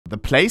The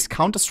place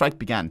Counter-Strike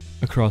began.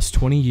 Across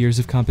 20 years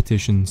of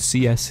competition,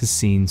 CS has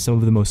seen some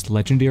of the most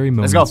legendary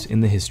moments in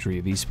the history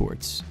of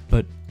esports.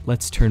 But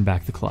let's turn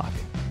back the clock.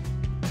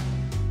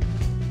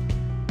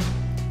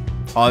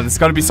 Oh, there's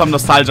gonna be some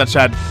nostalgia,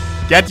 chat.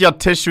 Get your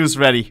tissues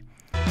ready.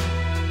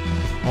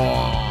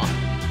 Oh.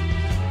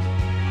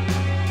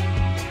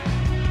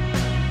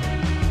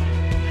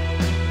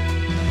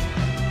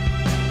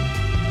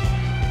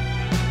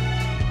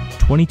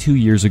 22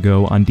 years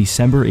ago, on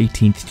December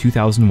 18th,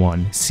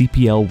 2001,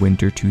 CPL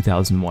Winter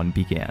 2001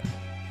 began.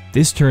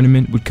 This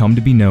tournament would come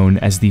to be known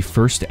as the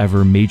first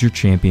ever major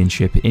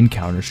championship in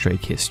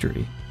Counter-Strike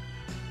history.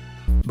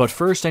 But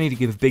first, I need to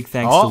give a big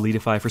thanks to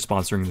Leadify for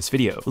sponsoring this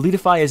video.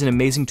 Leadify is an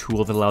amazing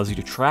tool that allows you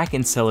to track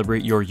and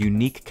celebrate your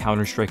unique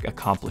Counter-Strike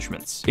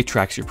accomplishments. It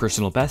tracks your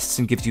personal bests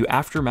and gives you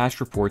after-match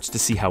reports to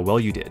see how well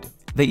you did.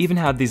 They even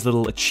have these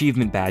little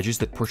achievement badges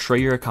that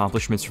portray your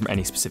accomplishments from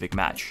any specific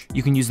match.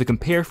 You can use the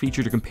compare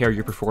feature to compare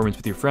your performance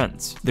with your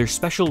friends. Their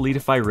special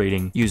Leadify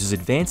rating uses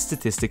advanced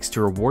statistics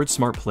to reward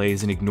smart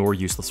plays and ignore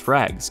useless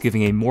frags,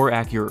 giving a more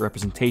accurate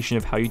representation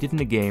of how you did in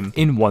a game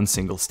in one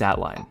single stat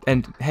line.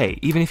 And hey,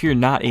 even if you're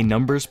not a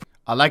numbers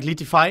I like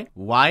Leadify.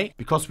 Why?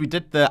 Because we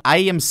did the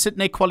IEM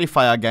Sydney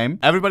qualifier game.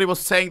 Everybody was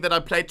saying that I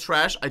played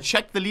trash. I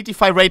checked the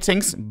Leadify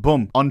ratings.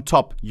 Boom. On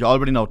top. You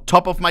already know.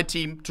 Top of my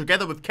team.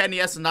 Together with Kenny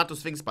S and Nato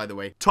Sphinx, by the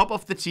way. Top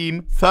of the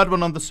team. Third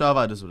one on the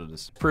server. It is what it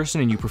is. person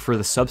and you prefer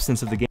the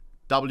substance of the game.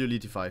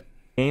 Leadify.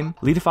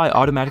 Leadify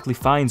automatically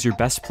finds your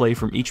best play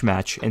from each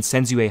match and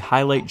sends you a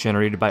highlight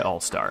generated by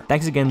All-Star.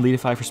 Thanks again,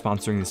 Leadify, for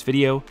sponsoring this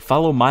video.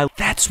 Follow my...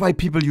 That's why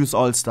people use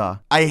All-Star.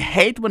 I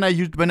hate when I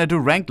do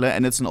Wrangler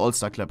and it's an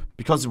All-Star clip.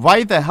 Because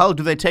why the hell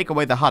do they take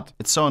away the HUD?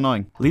 It's so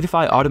annoying.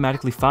 Leadify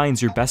automatically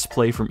finds your best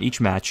play from each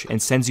match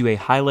and sends you a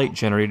highlight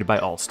generated by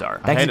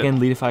All-Star. Thanks again,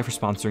 Leadify, for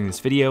sponsoring this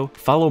video.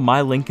 Follow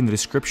my link in the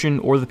description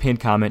or the pinned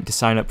comment to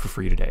sign up for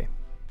free today.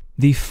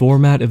 The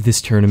format of this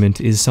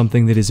tournament is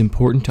something that is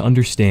important to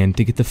understand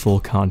to get the full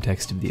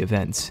context of the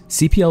events.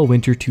 CPL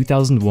Winter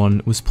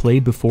 2001 was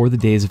played before the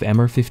days of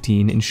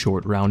MR15 in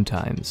short round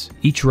times.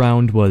 Each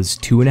round was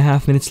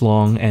 2.5 minutes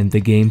long and the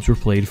games were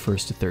played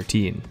first to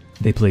 13.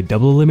 They played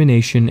double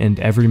elimination and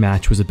every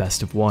match was a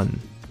best of 1.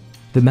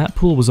 The map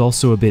pool was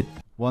also a bit...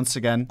 Once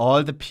again,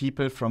 all the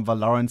people from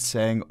Valorant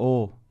saying,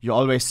 oh, you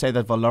always say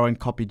that Valorant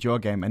copied your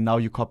game and now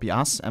you copy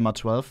us,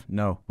 MR12?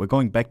 No, we're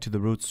going back to the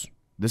roots.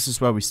 This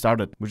is where we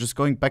started. We're just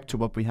going back to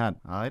what we had,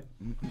 alright?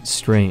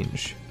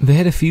 Strange. They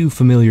had a few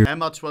familiar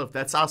MR12,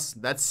 that's us.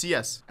 That's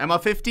CS.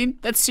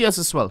 MR15, that's CS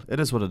as well. It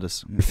is what it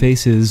is.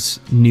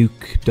 faces: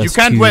 Nuke,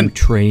 Dust2,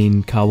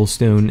 Train,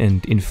 Cobblestone,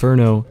 and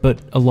Inferno.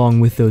 But along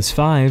with those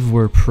 5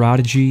 were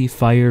Prodigy,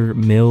 Fire,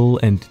 Mill,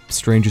 and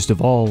strangest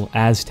of all,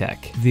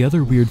 Aztec. The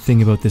other weird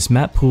thing about this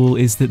map pool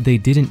is that they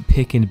didn't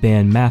pick and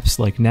ban maps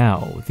like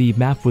now. The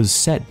map was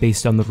set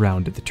based on the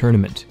round of the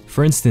tournament.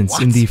 For instance,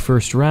 in the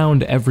first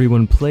round,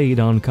 everyone played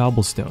on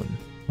Cobblestone.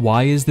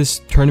 Why is this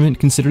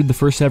tournament considered the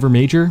first ever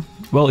major?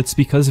 Well, it's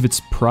because of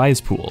its prize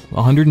pool.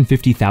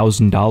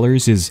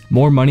 $150,000 is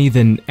more money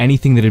than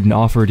anything that had been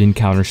offered in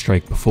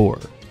Counter-Strike before.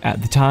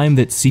 At the time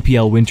that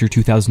CPL Winter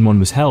 2001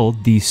 was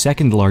held, the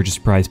second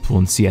largest prize pool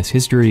in CS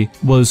history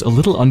was a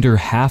little under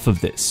half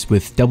of this,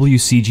 with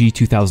WCG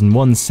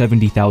 2001's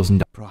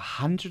 $70,000. Bro,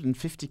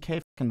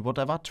 150k and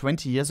whatever,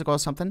 20 years ago or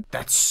something?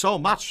 That's so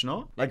much,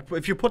 no? Like,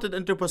 if you put it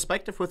into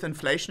perspective with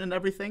inflation and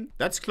everything,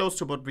 that's close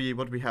to what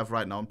we have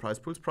right now in prize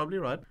pools, probably,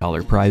 right?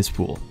 Dollar prize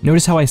pool.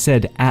 Notice how I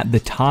said at the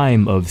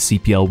time of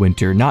CPL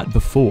Winter, not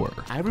before.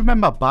 I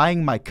remember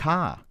buying my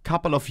car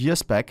couple of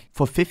years back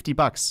for 50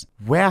 bucks.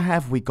 Where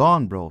have we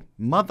gone, bro?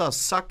 Mother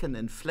sucking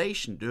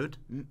inflation, dude.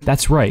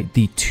 That's right,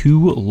 the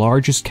 2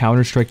 largest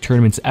Counter-Strike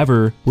tournaments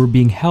ever were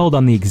being held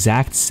on the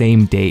exact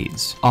same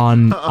days,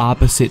 on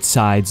opposite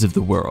sides of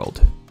the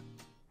world.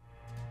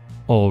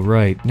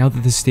 Alright, now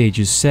that the stage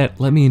is set,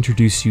 let me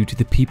introduce you to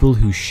the people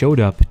who showed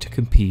up to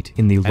compete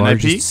in the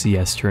largest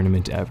CS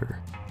tournament ever.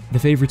 The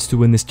favorites to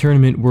win this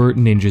tournament were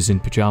Ninjas in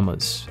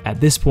Pajamas.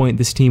 At this point,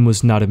 this team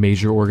was not a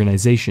major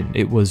organization,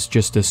 it was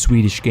just a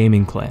Swedish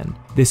gaming clan.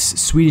 This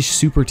Swedish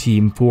super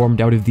team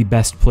formed out of the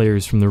best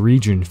players from the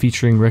region,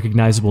 featuring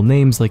recognizable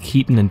names like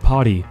Heaton and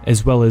Potty,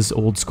 as well as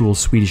old-school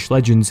Swedish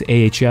legends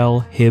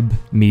AHL, Hib,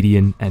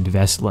 Median, and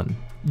Vestlin.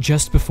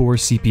 Just before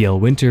CPL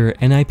Winter,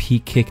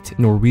 NIP kicked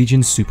Norwegian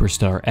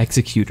superstar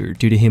Executor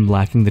due to him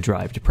lacking the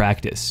drive to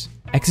practice.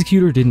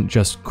 Executor didn't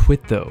just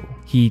quit though,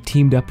 he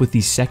teamed up with the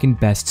second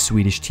best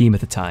Swedish team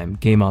at the time,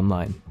 Game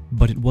Online.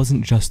 But it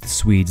wasn't just the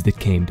Swedes that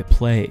came to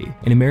play.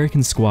 An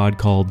American squad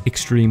called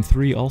Extreme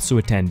 3 also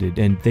attended,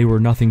 and they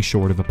were nothing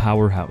short of a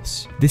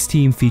powerhouse. This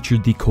team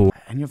featured the core.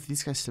 Any of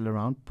these guys still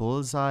around?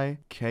 Bullseye,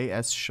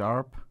 KS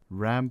Sharp,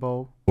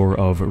 Rambo,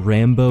 of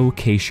Rambo,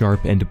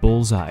 K-Sharp, and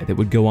Bullseye that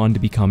would go on to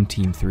become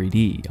Team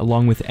 3D,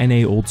 along with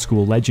NA old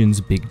school legends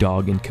Big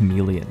Dog and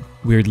Chameleon.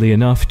 Weirdly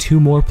enough, 2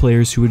 more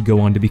players who would go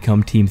on to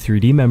become Team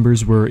 3D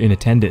members were in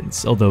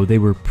attendance, although they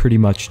were pretty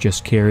much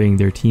just carrying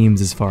their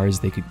teams as far as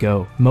they could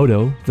go.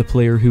 Moto, the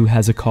player who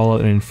has a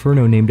call-out in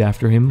Inferno named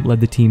after him,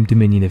 led the team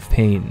Dominion of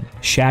Pain.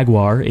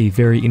 Shagwar, a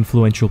very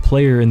influential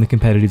player in the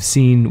competitive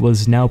scene,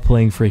 was now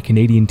playing for a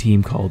Canadian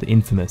team called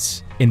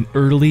Infamous. An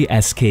early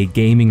SK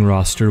Gaming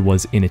roster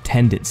was in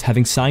attendance,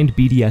 having signed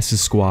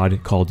BDS's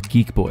squad called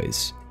Geek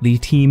Boys, the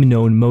team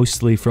known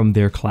mostly from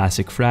their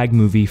classic frag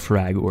movie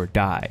Frag or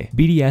Die.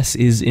 BDS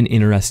is an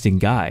interesting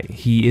guy.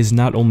 He is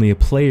not only a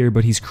player,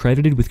 but he's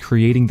credited with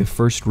creating the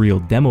first real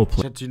demo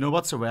play. Do you know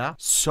what's rare?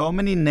 So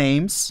many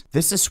names.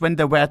 This is when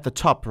they were at the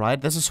top,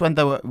 right? This is when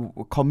they were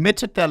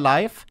committed their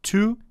life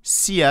to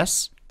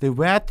CS. They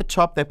were at the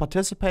top, they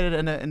participated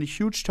in a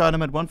huge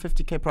tournament,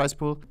 150k prize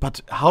pool. But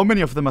how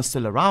many of them are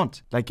still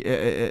around? Like,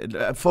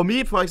 for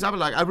me, for example,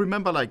 like I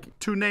remember like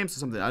 2 names or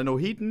something. I know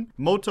Heaton,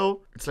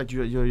 Moto. It's like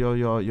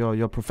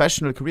your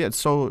professional career. It's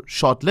so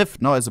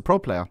short-lived now as a pro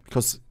player.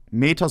 Because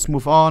metas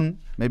move on,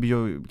 maybe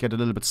you get a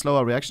little bit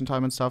slower reaction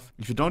time and stuff.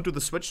 If you don't do the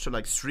switch to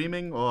like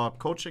streaming or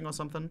coaching or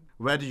something,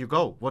 where do you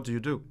go? What do you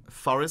do?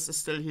 Forest is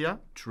still here,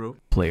 true.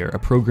 Player, a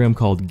program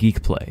called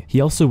Geek Play.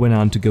 He also went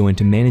on to go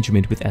into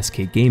management with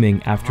SK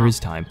Gaming after his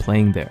time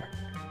playing there.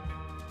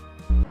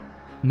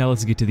 Now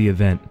let's get to the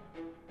event.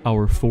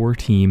 Our 4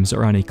 teams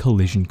are on a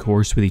collision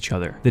course with each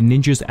other. The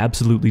Ninjas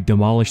absolutely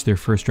demolished their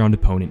first round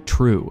opponent,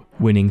 True,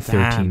 winning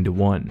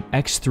 13-1.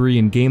 X3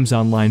 and Games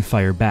Online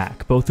fire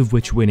back, both of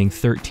which winning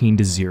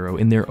 13-0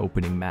 in their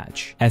opening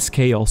match.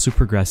 SK also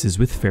progresses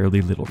with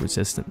fairly little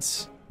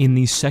resistance. In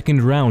the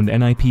second round,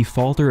 NIP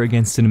falter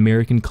against an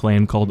American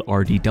clan called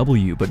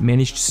RDW, but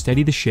managed to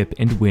steady the ship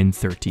and win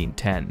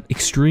 13-10.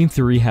 Extreme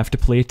 3 have to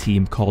play a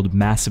team called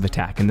Massive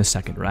Attack in the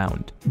second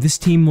round. This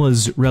team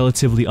was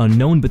relatively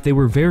unknown, but they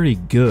were very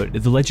good.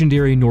 The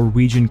legendary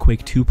Norwegian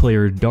Quake 2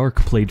 player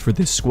Dark played for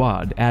this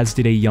squad, as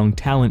did a young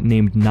talent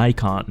named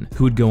Nikon,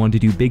 who would go on to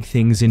do big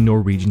things in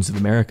Norwegians of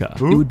America.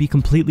 It would be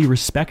completely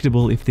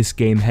respectable if this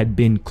game had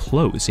been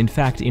close. In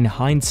fact, in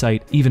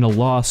hindsight, even a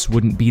loss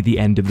wouldn't be the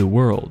end of the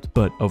world,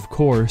 but of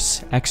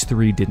course,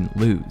 X3 didn't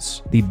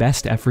lose. The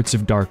best efforts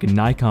of Dark and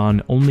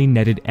Nikon only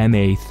netted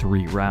MA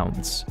 3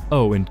 rounds.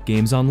 Oh, and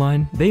Games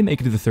Online? They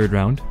make it to the third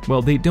round.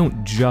 Well, they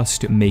don't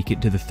just make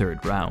it to the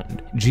third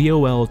round.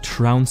 GOL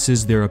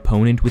trounces their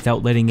opponent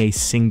without letting a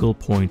single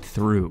point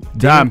through.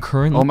 Damn.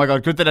 Oh my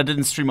god, good that I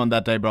didn't stream on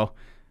that day, bro.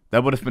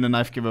 That would have been a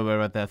knife giveaway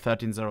right there.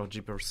 13-0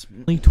 jeepers.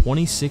 Only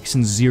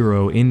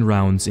 26-0 in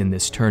rounds in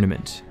this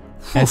tournament.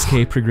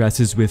 SK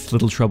progresses with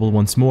little trouble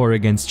once more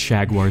against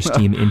Shagwar's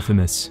team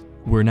Infamous.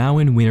 We're now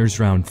in Winners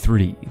Round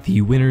 3.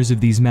 The winners of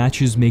these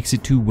matches makes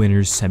it to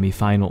Winners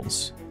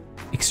Semifinals.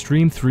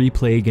 Extreme 3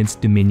 play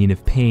against Dominion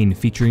of Pain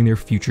featuring their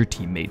future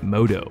teammate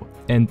Moto,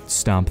 and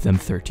stomp them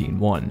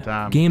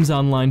 13-1. Games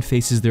Online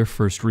faces their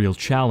first real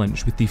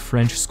challenge with the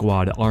French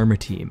squad Arma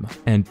team,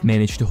 and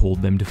manage to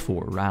hold them to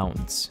 4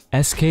 rounds.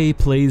 SK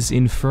plays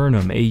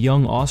Infernum, a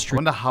young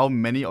Austrian. I wonder how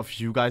many of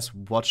you guys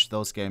watched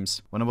those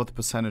games. Wonder what the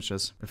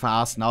percentages. If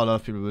I ask now, a lot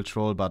of people will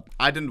troll, but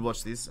I didn't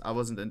watch these. I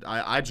wasn't in.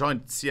 I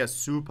joined CS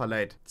super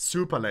late.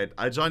 Super late.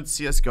 I joined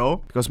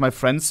CSGO because my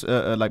friends,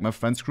 like my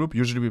friends group,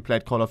 usually we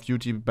played Call of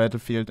Duty,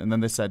 Battlefield, and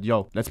then they said,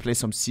 yo, let's play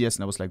some CS,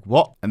 and I was like,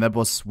 what? And that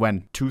was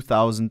when?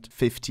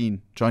 2015.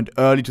 Joined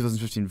early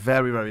 2015,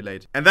 very, very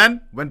late. And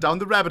then went down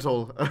the rabbit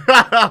hole.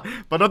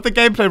 But not the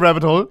gameplay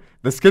rabbit hole,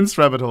 the skins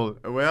rabbit hole.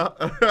 Where?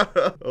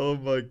 Oh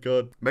my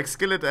god. Max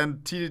Skillet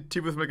and Tea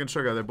with Milk and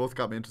Sugar, they both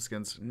got me into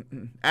skins.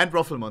 And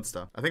Ruffle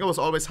Monster. I think I was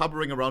always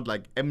hovering around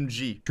like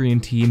MG. Austrian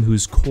team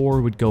whose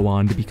core would go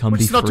on to become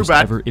the first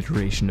ever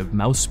iteration of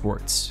Mouse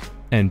Sports.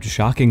 And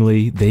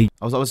shockingly,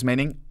 I was always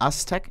maining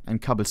Aztec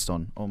and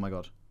Cobblestone. Oh my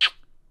god.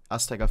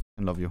 Aztec, I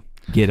f***ing love you.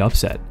 Get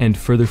upset. And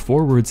further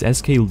forwards,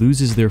 SK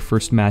loses their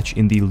first match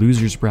in the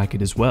losers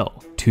bracket as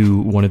well,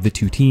 to one of the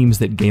 2 teams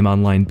that Game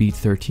Online beat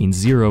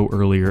 13-0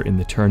 earlier in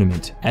the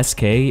tournament.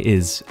 SK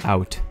is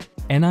out.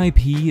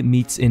 NIP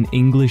meets an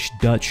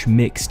English-Dutch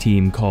mix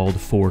team called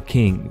Four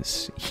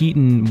Kings.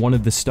 Heaton, one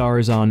of the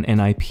stars on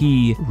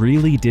NIP,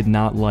 really did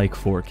not like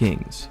Four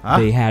Kings.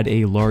 They had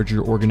a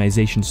larger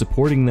organization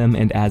supporting them,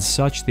 and as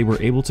such, they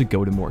were able to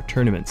go to more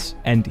tournaments.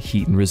 And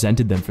Heaton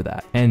resented them for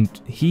that.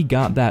 And he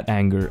got that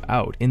anger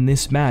out. In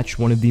this match,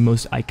 one of the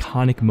most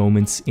iconic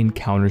moments in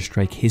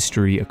Counter-Strike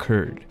history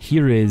occurred.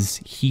 Here is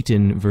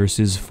Heaton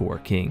versus Four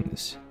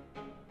Kings.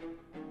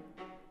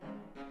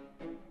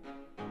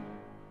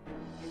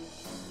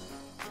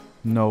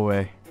 No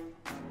way.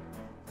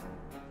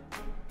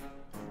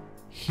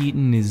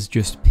 Heaton is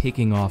just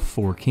picking off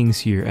Four Kings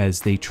here as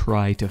they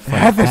try to fight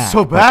back. That's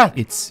so bad.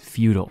 It's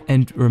futile.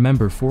 And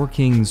remember, Four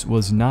Kings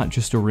was not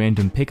just a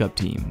random pickup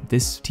team.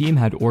 This team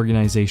had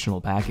organizational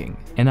backing.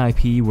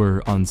 NIP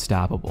were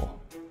unstoppable.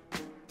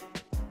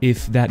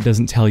 If that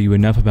doesn't tell you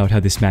enough about how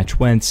this match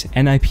went,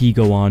 NIP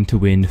go on to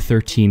win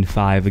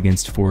 13-5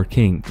 against 4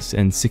 Kings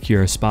and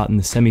secure a spot in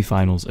the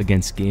semifinals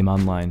against Game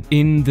Online.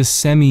 In the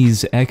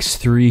semis,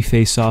 X3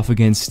 face off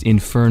against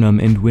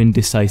Infernum and win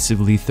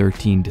decisively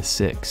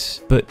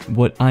 13-6. But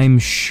what I'm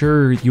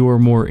sure you're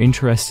more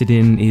interested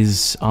in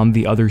is on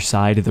the other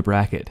side of the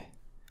bracket.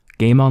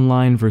 Game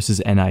Online versus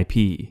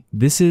NIP.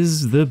 This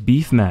is the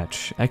beef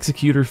match,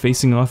 Executor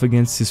facing off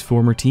against his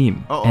former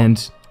team.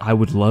 And I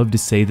would love to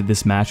say that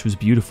this match was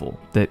beautiful,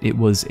 that it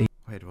was a...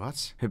 Wait,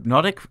 what?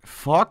 Hypnotic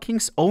 4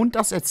 Kings owned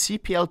us at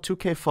CPL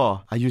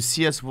 2K4. Are you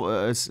CS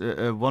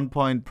 1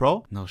 point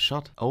pro? No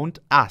shot. Owned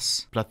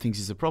us. Blood thinks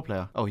he's a pro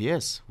player. Oh,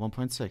 yes.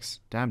 1.6.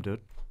 Damn,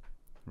 dude.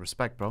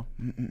 Respect, bro.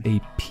 a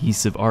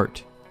piece of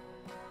art.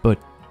 But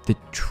the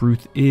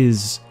truth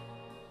is,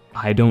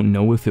 I don't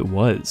know if it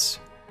was.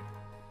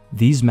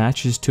 These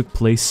matches took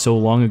place so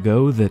long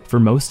ago that for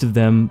most of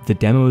them, the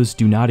demos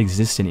do not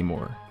exist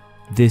anymore.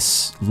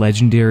 This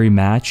legendary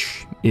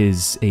match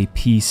is a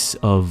piece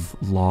of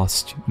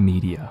lost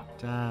media.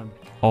 Damn.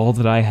 All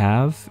that I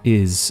have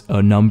is a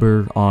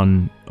number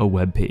on a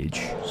webpage.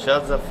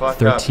 Shut the fuck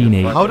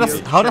 13-8. up.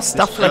 How does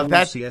stuff like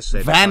that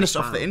vanish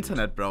off the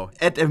internet, bro?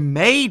 At a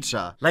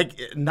major, like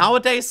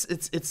nowadays,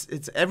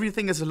 it's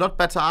everything is a lot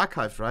better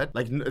archived, right?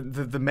 Like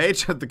the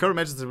major, the current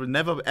majors will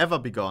never ever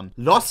be gone.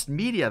 Lost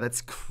media,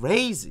 that's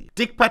crazy.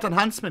 Dick Pat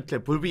enhancement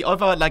clip will be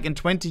over like in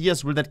 20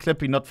 years. Will that clip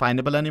be not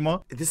findable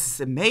anymore? This is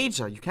a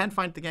major. You can't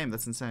find the game.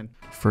 That's insane.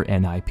 For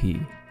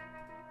NIP.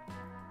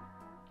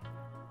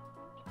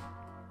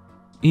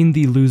 In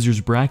the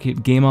losers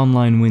bracket, Game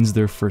Online wins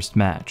their first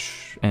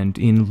match, and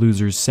in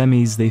losers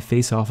semis, they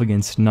face off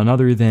against none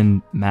other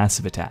than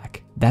Massive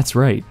Attack. That's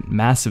right,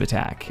 Massive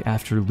Attack,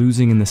 after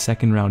losing in the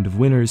second round of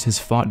winners, has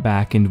fought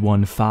back and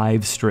won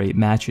 5 straight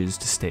matches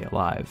to stay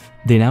alive.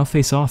 They now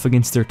face off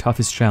against their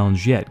toughest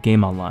challenge yet,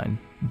 Game Online.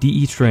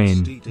 DE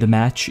Train. The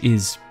match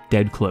is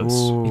dead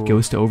close. Ooh. It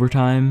goes to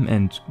overtime,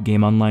 and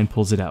Game Online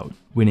pulls it out,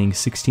 winning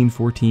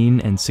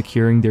 16-14 and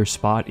securing their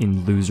spot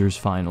in losers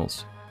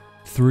finals.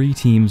 3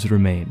 teams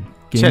remain.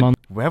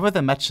 Where were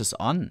the matches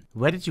on?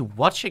 Where did you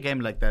watch a game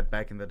like that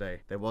back in the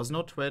day? There was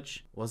no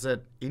Twitch. Was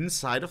it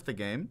inside of the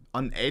game?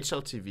 On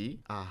HLTV?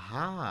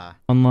 Aha.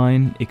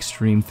 Online,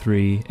 Extreme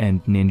 3,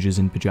 and Ninjas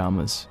in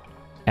Pajamas.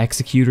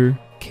 Executor,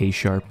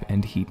 K-Sharp,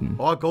 and Heaton.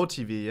 Or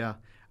GoTV, yeah.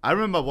 I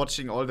remember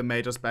watching all the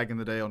majors back in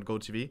the day on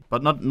GoTV,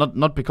 but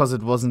not because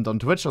it wasn't on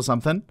Twitch or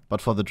something, but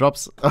for the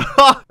drops.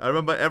 I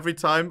remember every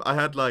time I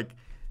had like...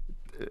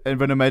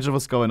 And when a major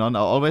was going on, I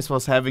always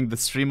was having the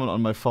stream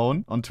on my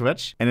phone on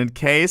Twitch. And in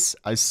case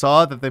I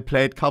saw that they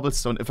played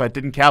Cobblestone, if I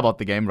didn't care about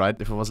the game, right?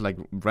 If it was like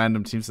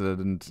random teams that I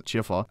didn't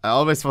cheer for, I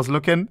always was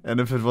looking. And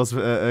if it was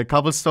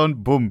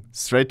Cobblestone, boom,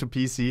 straight to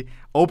PC.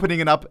 Opening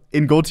it up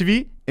in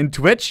GoTV, in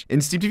Twitch,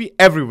 in Steam TV,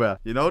 everywhere.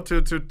 You know,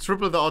 to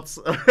triple the odds,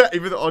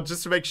 even or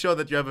just to make sure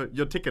that you have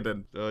your ticket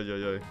in.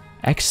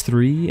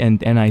 X3 and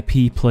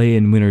NIP play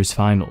in winners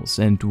finals,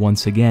 and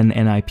once again,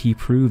 NIP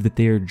prove that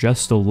they are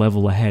just a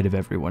level ahead of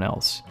everyone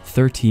else.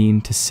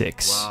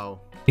 13-6.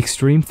 Wow.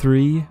 Extreme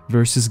 3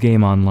 versus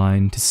Game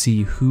Online to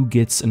see who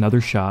gets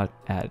another shot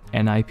at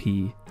NIP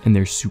in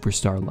their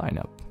superstar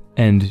lineup.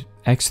 And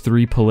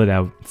X3 pull it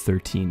out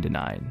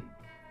 13-9.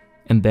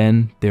 And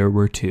then there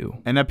were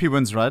 2. NIP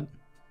wins, right?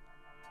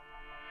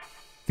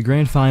 The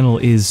grand final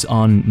is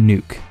on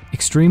Nuke.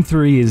 Extreme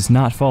 3 is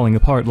not falling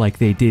apart like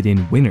they did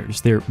in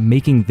Winners. They're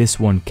making this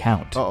one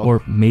count.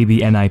 Or maybe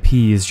NIP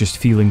is just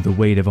feeling the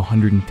weight of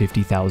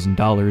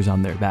 $150,000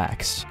 on their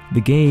backs.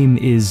 The game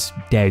is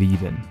dead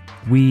even.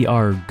 We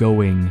are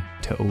going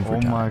to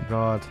overtime. Oh my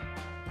god.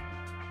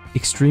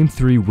 Extreme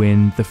 3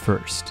 win the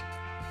first.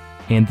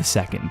 And the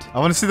second. I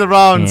want to see the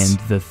rounds. And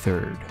the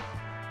third.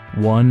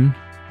 One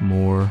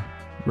more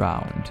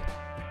round.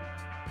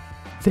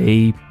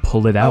 They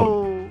pull it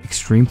out.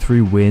 Extreme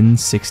 3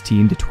 wins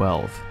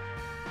 16-12.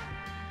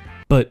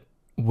 But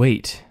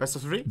wait. Best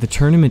of 3? The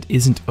tournament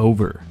isn't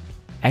over.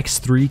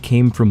 X3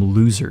 came from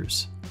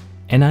losers.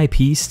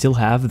 NIP still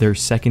have their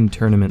second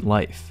tournament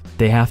life.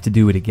 They have to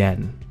do it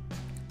again.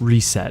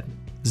 Reset.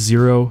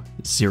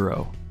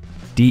 0-0.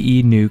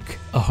 DE Nuke,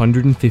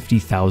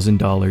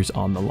 $150,000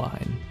 on the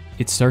line.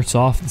 It starts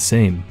off the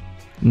same.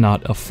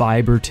 Not a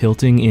fiber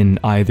tilting in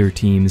either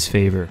team's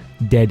favor.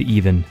 Dead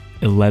even.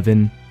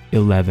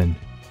 11-11.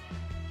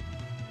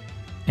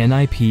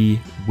 NIP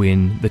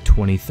win the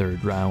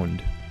 23rd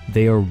round.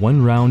 They are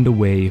 1 round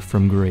away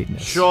from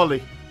greatness.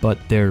 Surely. But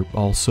they're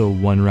also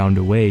 1 round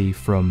away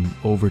from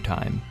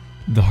overtime.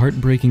 The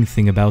heartbreaking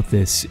thing about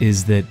this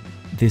is that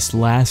this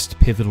last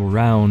pivotal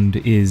round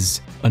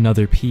is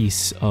another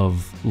piece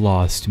of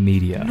lost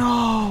media.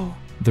 No!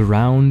 The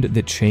round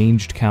that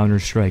changed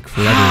Counter-Strike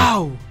forever.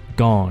 How?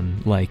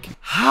 Gone, like...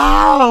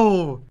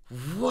 How?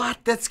 What?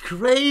 That's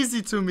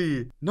crazy to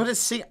me. Not a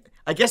single...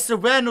 I guess there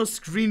were no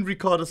screen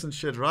recorders and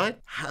shit, right?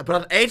 But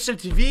on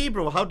HLTV,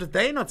 bro, how did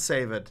they not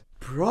save it?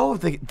 Bro,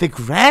 the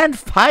grand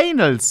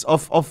finals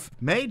of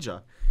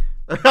Major.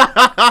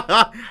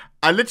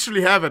 I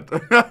literally have it.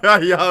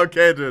 Yeah,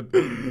 okay, dude.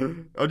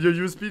 On your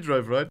USB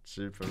drive, right?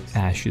 Jeepers.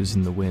 Ashes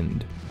in the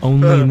wind.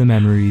 Only in the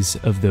memories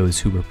of those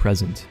who were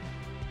present.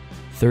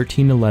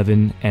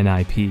 1311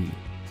 NIP.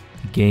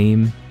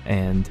 Game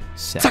and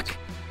set. Zack.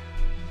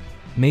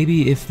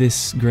 Maybe if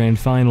this grand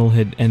final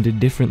had ended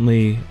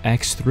differently,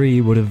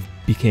 X3 would have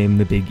became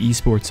the big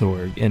esports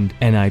org, and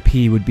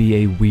NIP would be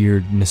a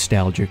weird,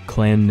 nostalgic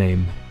clan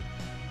name.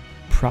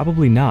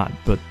 Probably not,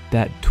 but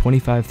that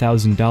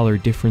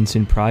 $25,000 difference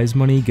in prize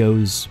money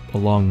goes a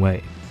long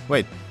way.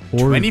 Wait,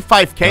 Or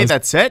 25k,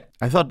 that's it?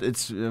 I thought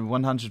it's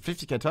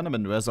 150k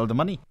tournament, where's all the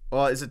money?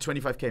 Or is it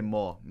 25k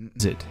more?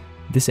 Is it?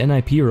 This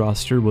NIP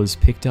roster was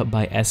picked up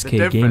by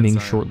SK Gaming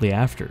shortly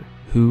after.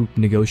 Who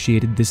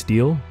negotiated this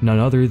deal? None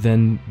other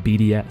than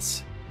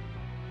BDS.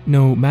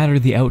 No matter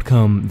the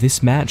outcome,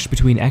 this match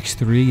between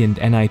X3 and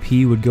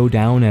NIP would go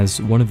down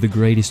as one of the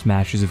greatest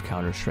matches of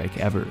Counter-Strike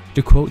ever.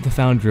 To quote the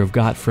founder of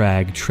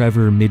GotFrag,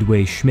 Trevor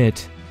Midway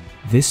Schmidt,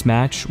 this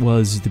match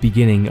was the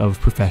beginning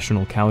of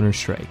professional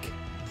Counter-Strike.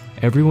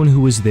 Everyone who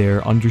was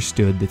there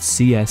understood that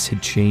CS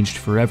had changed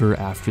forever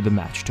after the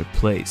match took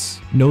place.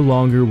 No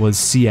longer was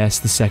CS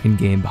the second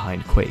game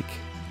behind Quake.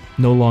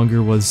 No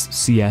longer was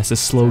CS a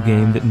slow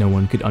game that no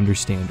one could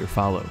understand or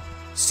follow.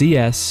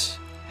 CS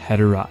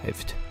had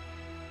arrived.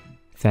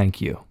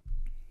 Thank you.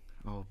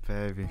 Oh,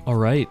 baby.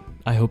 Alright,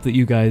 I hope that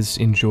you guys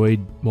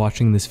enjoyed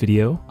watching this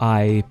video.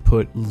 I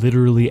put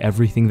literally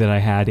everything that I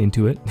had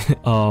into it.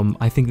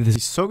 I think that this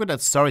He's so good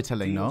at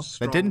storytelling, no?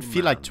 That didn't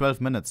feel like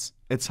 12 minutes.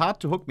 It's hard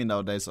to hook me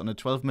nowadays on a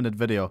 12-minute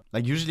video.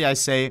 Like, usually I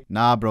say,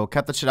 nah, bro,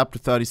 cut that shit up to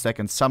 30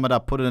 seconds, sum it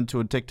up, put it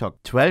into a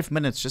TikTok. 12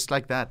 minutes, just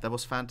like that. That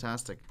was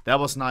fantastic. That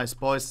was nice,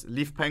 boys.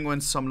 Leave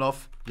Penguins some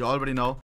love. You already know.